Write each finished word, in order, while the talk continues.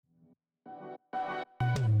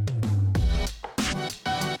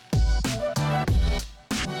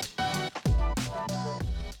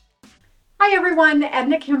everyone,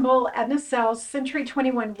 Edna Kimball, Edna Sells, Century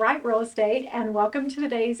 21 Right Real Estate, and welcome to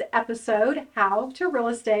today's episode, How to Real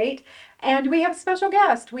Estate. And we have a special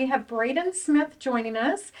guest. We have Bradyn Smith joining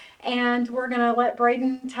us, and we're going to let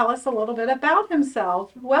Bradyn tell us a little bit about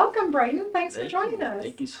himself. Welcome, Bradyn. Thanks for joining us.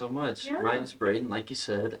 Thank you so much. Yeah. My name's Bradyn. Like you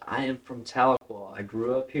said, I am from Tahlequah. I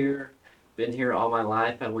grew up here, been here all my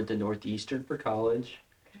life. I went to Northeastern for college.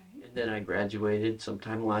 And then I graduated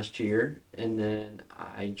sometime last year, and then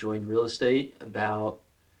I joined real estate about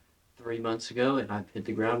 3 months ago, and I've hit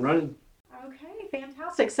the ground running. Okay,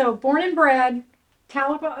 fantastic. So, born and bred,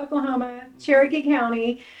 Tahlequah, Oklahoma, Cherokee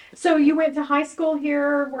County. So, you went to high school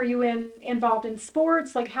here. Were you involved in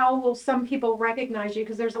sports? Like, how will some people recognize you?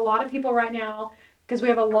 Because there's a lot of people right now, because we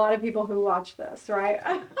have a lot of people who watch this, right?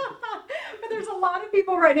 But there's a lot of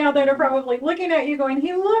people right now that are probably looking at you going,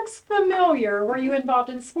 he looks familiar. Were you involved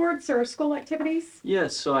in sports or school activities?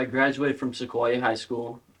 Yes, so I graduated from Sequoia High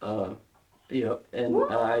School. And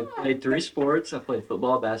I played three sports. I played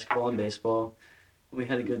football, basketball, and baseball. We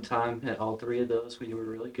had a good time at all three of those. We were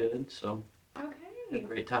really good, so had a Okay.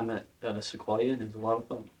 great time at Sequoia, and it was a lot of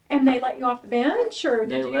fun. And they let you off the bench, or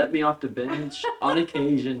They did you? let me off the bench on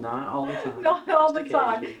occasion, not all the time. Not all just the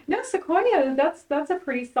time. occasion. No, Sequoia, that's a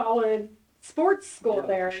pretty solid sports school Yeah,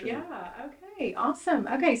 there. for sure. Yeah, okay, awesome.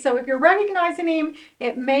 Okay, so if you're recognizing him,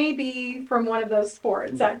 it may be from one of those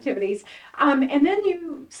sports Mhm. activities. And then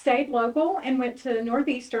you stayed local and went to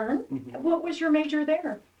Northeastern. Mhm. What was your major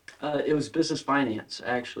there? It was business finance,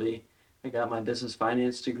 actually. I got my business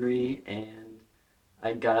finance degree, and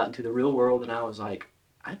I got out into the real world, and I was like,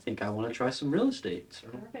 I think I want to try some real estate. So,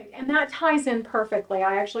 Perfect. And that ties in perfectly.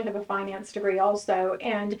 I actually have a finance degree also,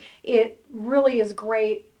 and it really is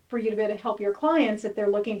great for you to be able to help your clients if they're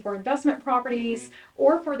looking for investment properties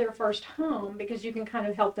or for their first home, because you can kind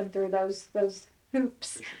of help them through those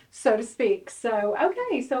hoops, so to speak. So,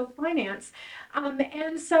 okay, so finance.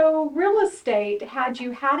 And so real estate, had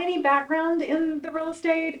you had any background in the real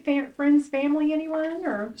estate, friends, family, anyone,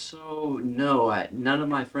 or? so no, none of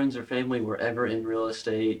my friends or family were ever in real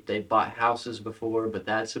estate. They bought houses before, but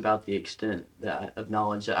that's about the extent of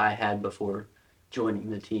knowledge that I had before joining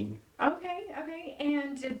the team. Okay, okay.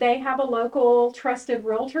 And did they have a local trusted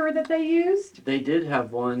realtor that they used? They did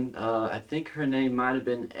have one. I think her name might have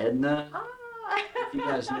been Edna. Ah. If you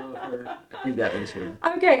guys know her, I think that was her.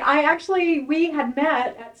 Okay, we had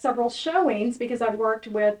met at several showings because I've worked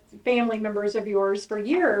with family members of yours for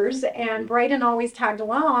years, and Bradyn always tagged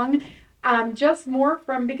along, just more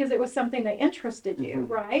from because it was something that interested you,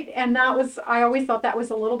 right? And I always thought that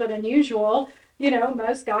was a little bit unusual. You know,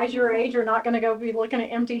 most guys your age are not going to go be looking at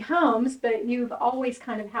empty homes, but you've always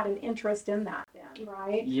kind of had an interest in that then,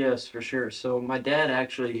 right? Yes, for sure. So my dad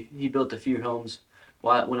actually he built a few homes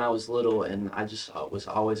when I was little, and I just was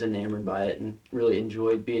always enamored by it and really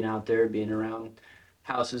enjoyed being out there, being around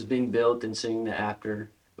houses being built and seeing the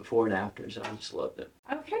before and afters. I just loved it.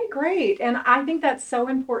 Okay, great. And I think that's so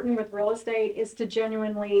important with real estate is to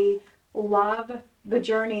genuinely love the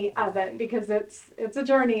journey of it because it's a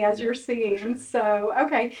journey as you're seeing. So,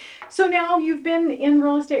 okay. So now you've been in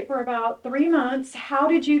real estate for about 3 months. How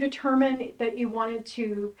did you determine that you wanted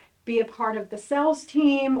to be a part of the sales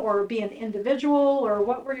team or be an individual, or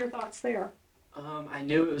what were your thoughts there? I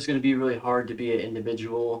knew it was going to be really hard to be an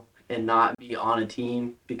individual and not be on a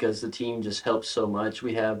team because the team just helps so much.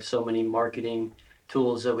 We have so many marketing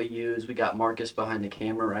tools that we use. We got Marcus behind the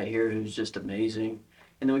camera right here, who's just amazing.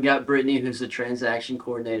 And then we got Brittany, who's the transaction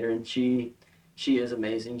coordinator, and she is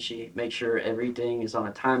amazing. She makes sure everything is on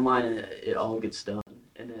a timeline and it all gets done.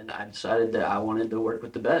 And then I decided that I wanted to work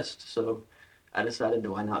with the best, so I decided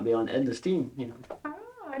why not be on Edna's team, you know. Oh,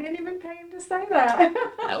 I didn't even pay him to say that.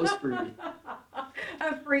 That was free.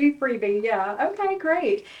 A free freebie, yeah. Okay,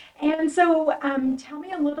 great. And so, tell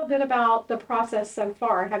me a little bit about the process so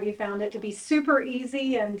far. Have you found it to be super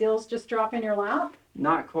easy and deals just drop in your lap?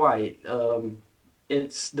 Not quite.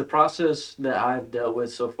 It's the process that I've dealt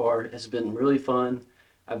with so far has been really fun.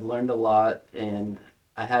 I've learned a lot, and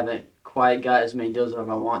I haven't quite got as many deals as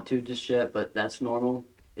I want to just yet, but that's normal.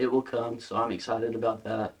 It will come, so I'm excited about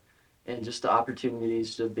that. And just the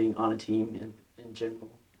opportunities of being on a team in general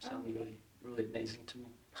sound really, really amazing to me.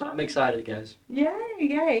 So I'm excited, guys. Yay,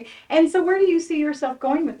 yay. And so where do you see yourself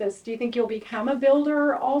going with this? Do you think you'll become a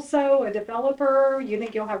builder also, a developer? You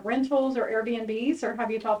think you'll have rentals or Airbnbs, or have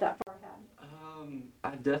you thought that far ahead?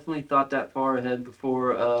 I've definitely thought that far ahead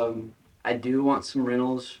before. I do want some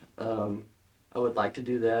rentals. I would like to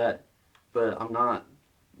do that, but I'm not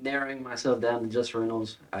narrowing myself down to just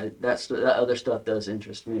rentals. That other stuff does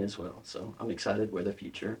interest me as well. So I'm excited where the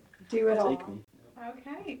future Do it will all. take me.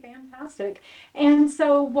 Okay, fantastic. And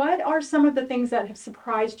so, what are some of the things that have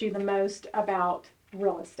surprised you the most about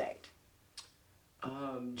real estate?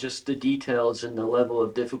 Just the details and the level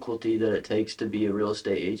of difficulty that it takes to be a real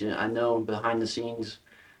estate agent. I know behind the scenes,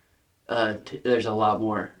 there's a lot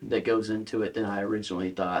more that goes into it than I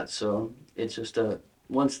originally thought. So it's just a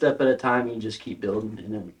one step at a time. You just keep building,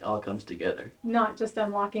 and then it all comes together. Not just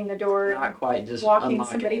unlocking the door and Not quite just walking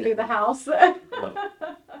unlocking somebody it. through the house. Yep.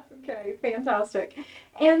 Okay, fantastic.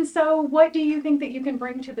 And so, what do you think that you can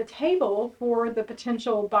bring to the table for the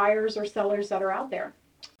potential buyers or sellers that are out there?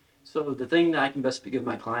 So the thing that I can best give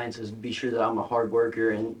my clients is be sure that I'm a hard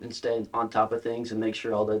worker and stay on top of things and make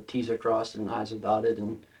sure all the T's are crossed and I's are dotted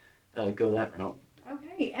and go that route.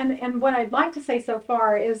 Okay, and what I'd like to say so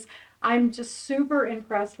far is I'm just super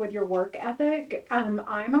impressed with your work ethic. I'm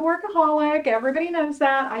a workaholic. Everybody knows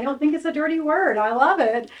that. I don't think it's a dirty word. I love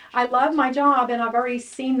it. I love my job, and I've already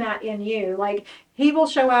seen that in you. Like he will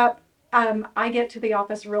show up. I get to the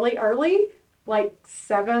office really early, like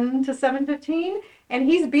 7 to 7:15, and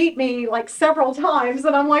he's beat me like several times,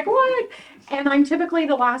 and I'm like, what? And I'm typically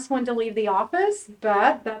the last one to leave the office,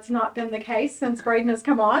 but that's not been the case since Bradyn has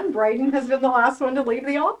come on. Bradyn has been the last one to leave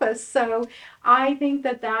the office. So I think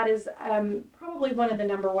that that is probably one of the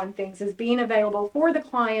number one things is being available for the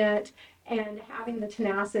client and having the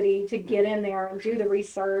tenacity to get in there and do the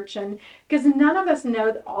research. And because none of us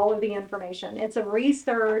know all of the information, it's a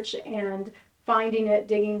research and finding it,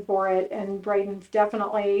 digging for it, and Bradyn's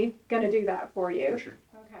definitely going to do that for you. For sure.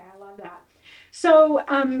 Okay, I love that. So,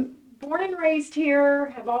 born and raised here,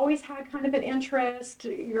 have always had kind of an interest.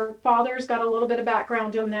 Your father's got a little bit of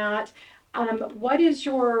background in that. What does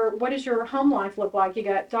your home life look like? You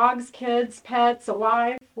got dogs, kids, pets, a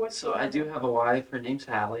wife? What's So I do have a wife. Her name's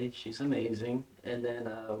Hallie. She's amazing. And then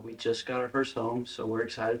we just got our first home, so we're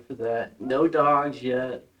excited for that. No dogs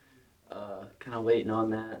yet. Kind of waiting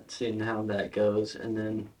on that, seeing how that goes. And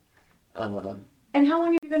then And how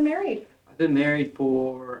long have you been married? I've been married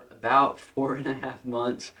for about 4.5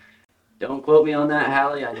 months. Don't quote me on that,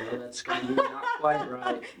 Hallie. I know that's going to be not quite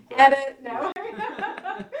right. Edit, no.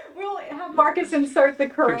 We'll have Marcus insert the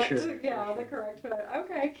correct, sure. yeah, the correct photo.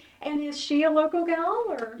 Okay. And is she a local gal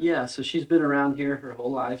or? Yeah, so she's been around here her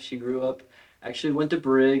whole life. She grew up, actually went to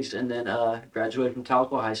Briggs and then graduated from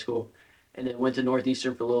Tahlequah High School and then went to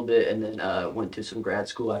Northeastern for a little bit and then went to some grad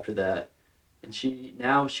school after that. And she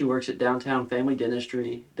works at Downtown Family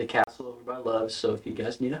Dentistry, the castle over by Love's. So if you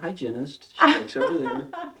guys need a hygienist, she works over there.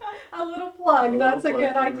 A little plug, that's a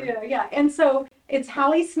good idea. Yeah. And so it's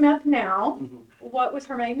Hallie Smith now. Mhm. What was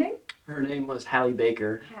her maiden name? Her name was Hallie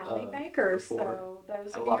Baker. Hallie Baker. before So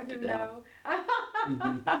those I of locked you it who down.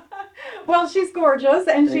 know. Well, she's gorgeous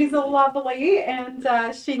and Thank she's you. lovely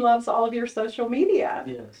and she loves all of your social media.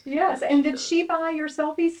 Yes. Yes. And did she buy your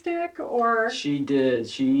selfie stick or? She did.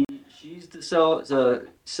 She's the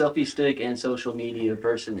selfie stick and social media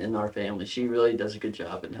person in our family. She really does a good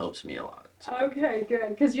job and helps me a lot. So. Okay, good.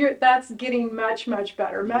 Because that's getting much, much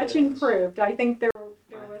better, much Yes. improved. I think there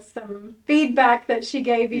was some feedback that she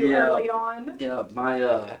gave you Yeah. early on. Yeah,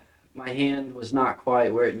 my hand was not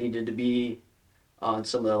quite where it needed to be on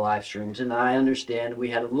some of the live streams, and I understand we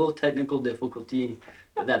had a little technical difficulty,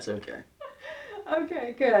 but that's okay.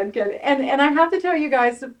 Okay, good, good. And I have to tell you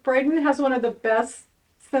guys, Bradyn has one of the best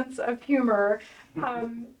sense of humor,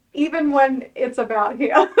 even when it's about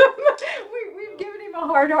him. We've given him a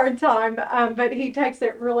hard time, but he takes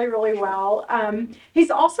it really, really well.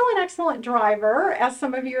 He's also an excellent driver, as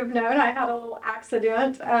some of you have known. I had a little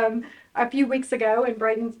accident a few weeks ago, and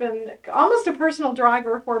Bradyn's been almost a personal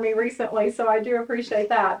driver for me recently, so I do appreciate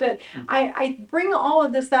that. But I bring all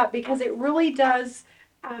of this up because it really does.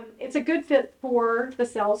 It's a good fit for the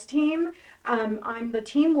sales team. I'm the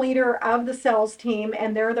team leader of the sales team,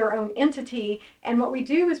 and they're their own entity. And what we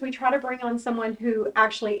do is we try to bring on someone who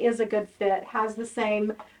actually is a good fit, has the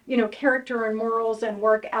same, character and morals and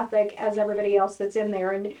work ethic as everybody else that's in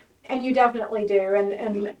there. And you definitely do.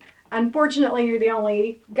 And unfortunately, you're the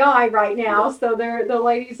only guy right now, so the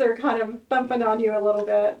ladies are kind of bumping on you a little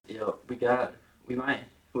bit.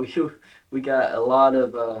 We got a lot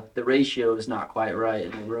of the ratio is not quite right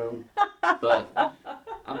in the room, but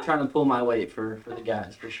I'm trying to pull my weight for the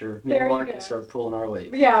guys for sure. Me There and you Marcus go. are pulling our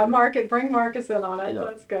weight. Yeah, bring Marcus in on it. Yeah.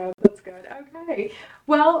 That's good. That's good. Okay.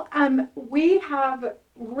 Well, we have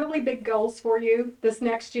really big goals for you this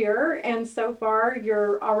next year, and so far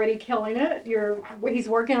you're already killing it. He's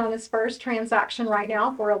working on his first transaction right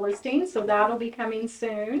now for a listing, so that'll be coming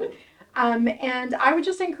soon. And I would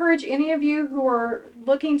just encourage any of you who are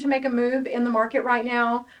looking to make a move in the market right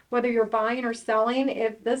now, whether you're buying or selling,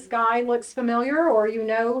 if this guy looks familiar or you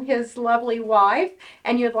know his lovely wife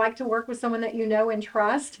and you'd like to work with someone that you know and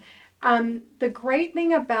trust, the great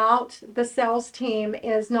thing about the sales team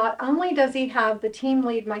is not only does he have the team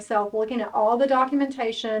lead, myself, looking at all the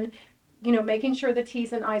documentation, making sure the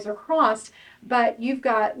T's and I's are crossed, but you've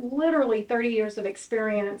got literally 30 years of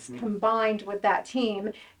experience combined with that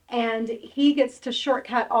team. And he gets to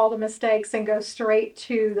shortcut all the mistakes and go straight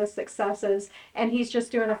to the successes. And he's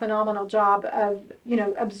just doing a phenomenal job of,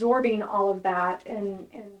 absorbing all of that and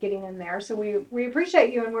getting in there. So we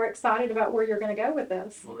appreciate you and we're excited about where you're going to go with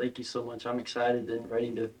this. Well, thank you so much. I'm excited and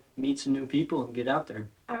ready to meet some new people and get out there.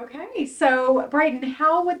 Okay, so Bradyn,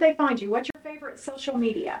 how would they find you? What's your favorite social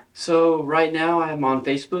media? So right now I'm on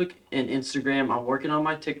Facebook and Instagram. I'm working on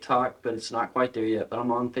my TikTok, but it's not quite there yet. But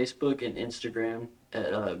I'm on Facebook and Instagram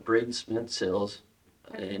at Bradyn Smith Sales,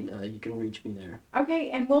 and you can reach me there. Okay,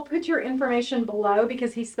 and we'll put your information below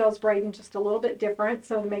because he spells Bradyn just a little bit different,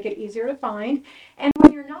 so to make it easier to find. And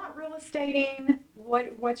when you're not real estating,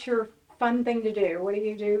 what's your fun thing to do? What do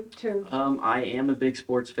you do to? I am a big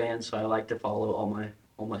sports fan, so I like to follow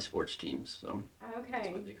all my sports teams. So that's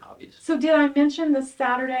Okay. my big hobbies. So did I mention this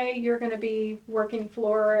Saturday you're going to be working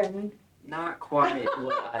floor and? Not quite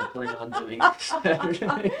what I plan on doing this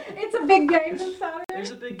Saturday. It's a big game this Saturday.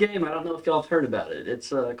 There's a big game. I don't know if y'all have heard about it.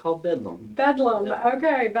 It's called Bedlam. Bedlam. Yeah.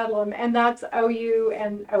 Okay, Bedlam, and that's OU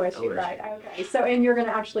and OSU, OSU. right? Okay. So and you're going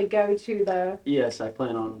to actually go to the. Yes, I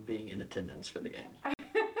plan on being in attendance for the game.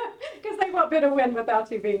 Because they won't be able to win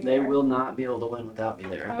without you being They there. will not be able to win without me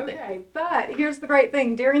there. Okay, but here's the great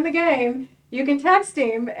thing. During the game, you can text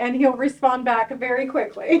him and he'll respond back very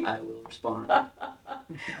quickly. I will respond.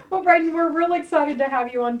 Well, Bradyn, we're real excited to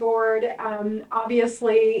have you on board.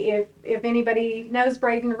 Obviously, if anybody knows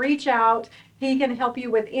Bradyn, reach out. He can help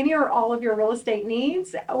you with any or all of your real estate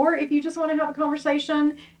needs. Or if you just want to have a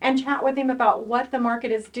conversation and chat with him about what the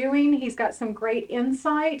market is doing, he's got some great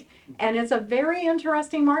insight. And it's a very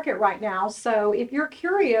interesting market right now. So if you're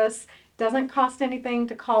curious, doesn't cost anything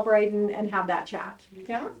to call Bradyn and have that chat.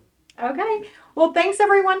 Yeah? Okay. Well, thanks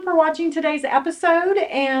everyone for watching today's episode,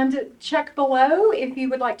 and check below if you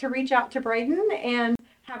would like to reach out to Bradyn and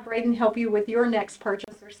have Bradyn help you with your next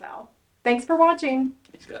purchase or sale. Thanks for watching.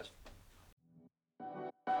 Thanks, guys.